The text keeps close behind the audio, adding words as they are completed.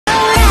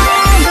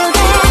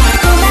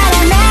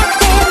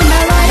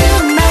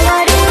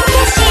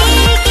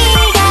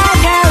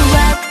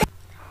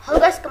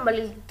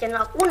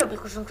channel aku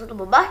Nabi01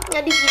 Babahnya.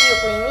 Di video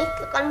kali ini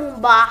akan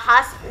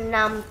membahas 6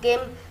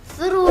 game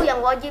seru yang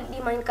wajib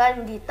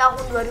dimainkan di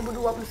tahun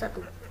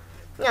 2021.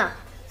 Nah,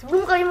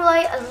 sebelum kalian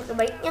mulai, alangkah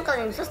baiknya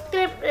kalian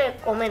subscribe,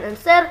 komen, dan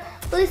share.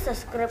 Please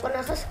subscribe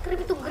karena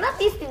subscribe itu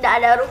gratis, tidak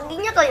ada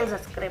ruginya kalian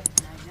subscribe.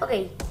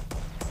 Oke.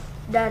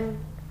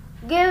 Dan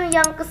game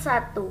yang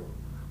ke-1,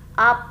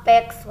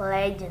 Apex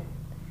Legends.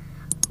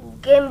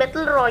 Game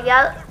Battle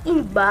Royale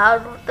ini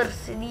baru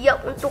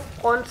tersedia untuk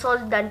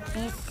konsol dan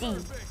PC.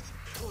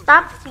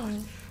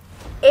 Tapi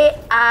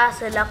EA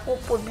selaku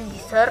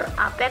publisher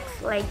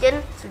Apex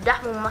Legends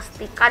sudah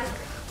memastikan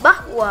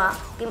bahwa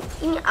game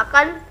ini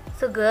akan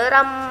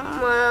segera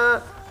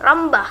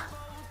merambah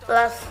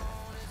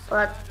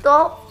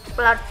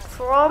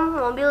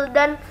platform mobil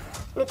dan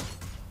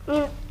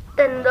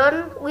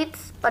Nintendo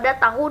Switch pada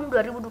tahun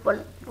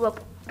 2021.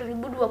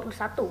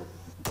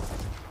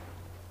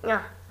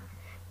 Nah,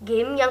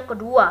 game yang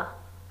kedua,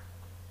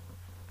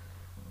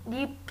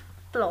 Deep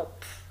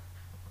Plops.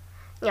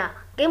 Ya,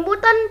 game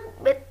buatan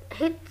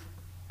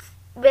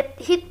Bad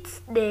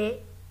Hits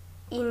Day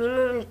ini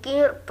memiliki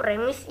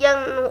premis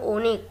yang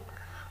unik.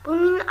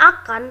 Pemain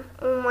akan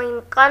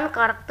memainkan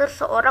karakter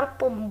seorang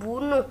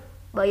pembunuh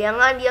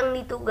bayangan yang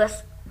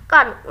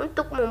ditugaskan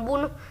untuk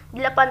membunuh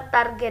 8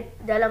 target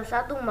dalam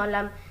satu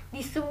malam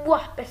di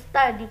sebuah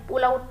pesta di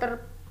pulau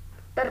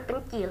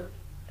terpencil.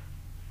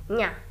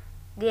 Nah,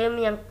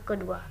 game yang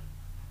kedua,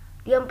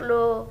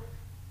 Diablo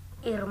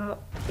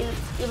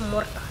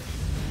Immortal.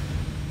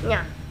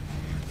 Nah,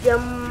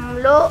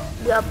 Diablo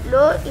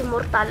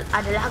Immortal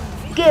adalah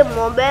game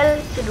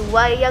mobile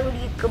kedua yang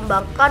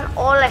dikembangkan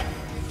oleh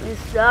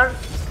Blizzard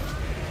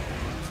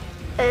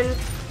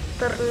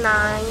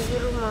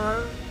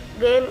Entertainment.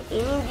 Game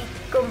ini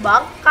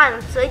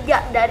dikembangkan sejak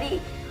dari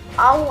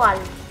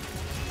awal,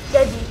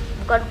 jadi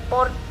bukan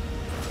port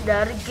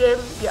dari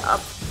game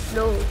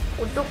Diablo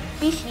untuk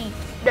PC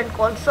dan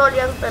konsol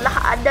yang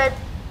telah ada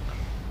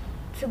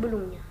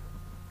sebelumnya.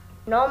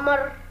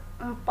 Nomor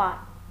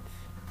 4,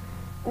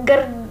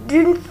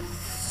 Garden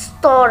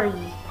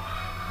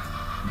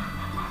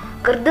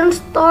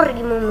Story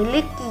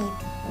memiliki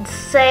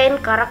desain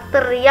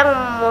karakter yang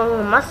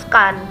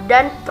mengemaskan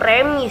dan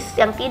premis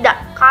yang tidak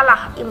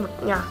kalah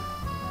imutnya.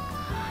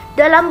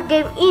 Dalam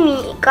game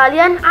ini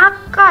kalian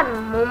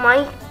akan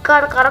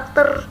memainkan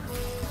karakter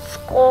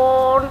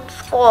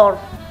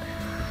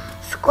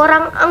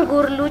seorang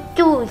anggur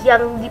lucu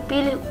yang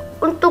dipilih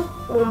untuk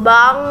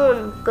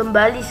membangun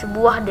kembali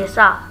sebuah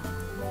desa.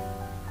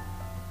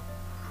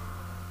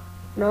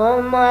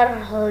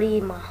 Nomor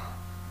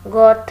 5,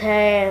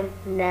 Gotham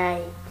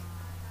Knights.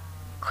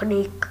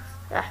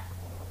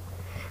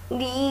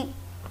 Di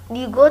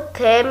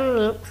Gotham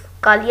Knights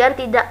kalian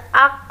tidak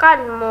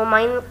akan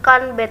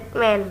memainkan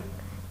Batman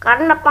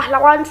karena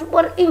pahlawan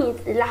super ini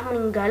telah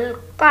meninggal.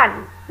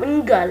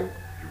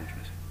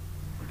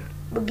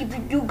 Begitu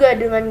juga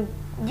dengan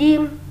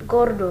Jim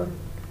Gordon.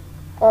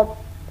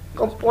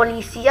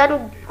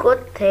 Kepolisian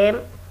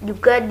Gotham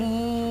juga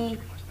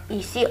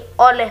diisi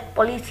oleh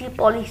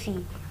polisi-polisi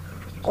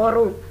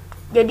korup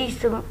jadi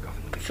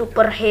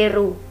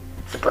superhero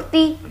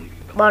seperti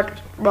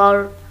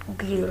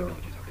Batgirl.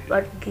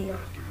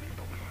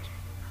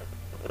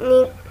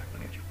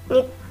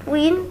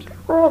 Nightwing,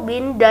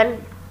 Robin,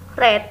 dan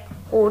Red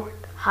Hood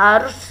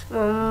harus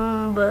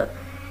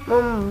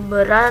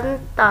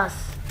memberantas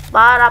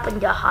para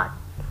penjahat.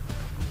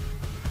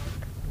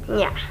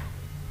 Ya.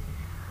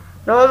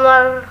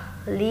 Nomor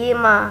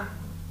 5,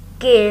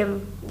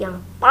 game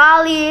yang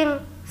paling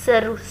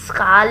seru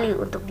sekali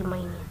untuk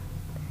dimainin,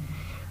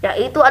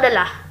 yaitu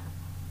adalah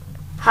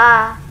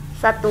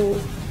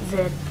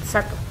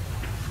H1Z1.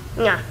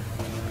 Nah,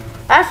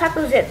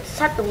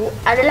 H1Z1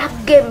 adalah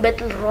game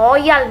Battle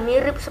Royale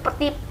mirip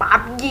seperti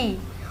PUBG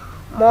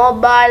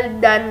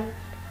Mobile dan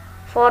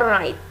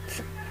Fortnite.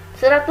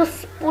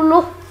 150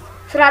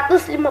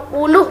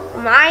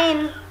 pemain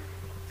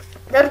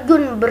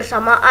terjun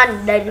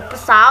bersamaan dari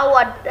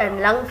pesawat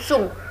dan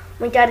langsung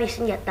mencari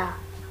senjata,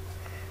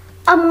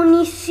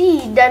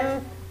 amunisi,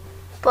 dan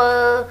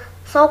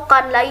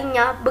pasokan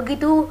lainnya.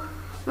 Begitu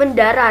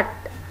mendarat,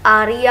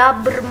 area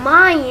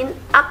bermain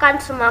akan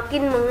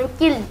semakin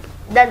mengecil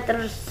dan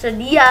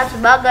tersedia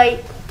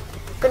sebagai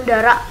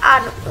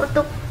kendaraan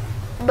untuk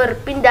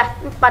berpindah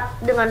tempat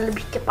dengan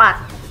lebih cepat.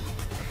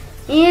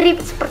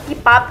 Mirip seperti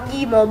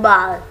PUBG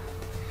Mobile.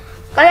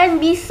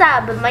 Kalian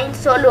bisa bermain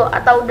solo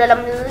atau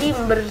dalam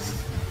tim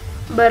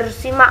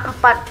bersama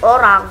 4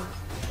 orang.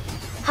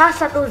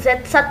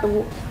 H1Z1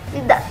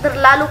 tidak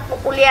terlalu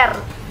populer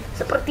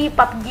seperti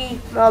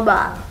PUBG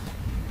Mobile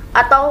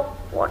atau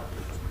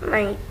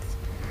Fortnite.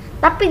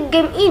 Tapi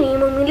game ini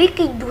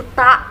memiliki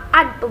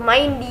jutaan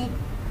pemain di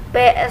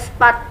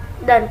PS4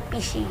 dan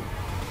PC.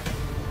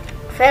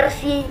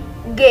 Versi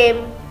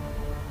game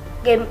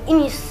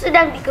ini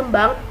sedang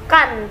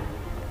dikembangkan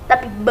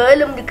tapi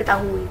belum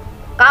diketahui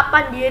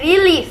kapan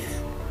dirilis.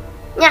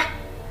 Nah,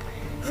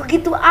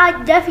 begitu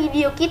aja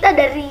video kita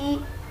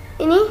dari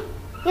ini.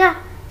 Ya,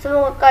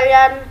 semoga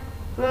kalian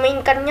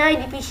memainkannya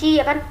di PC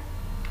ya kan.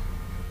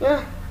 Ya,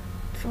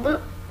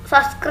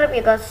 subscribe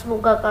ya guys.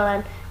 Semoga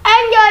kalian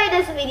enjoy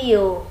this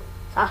video.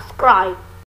 Subscribe.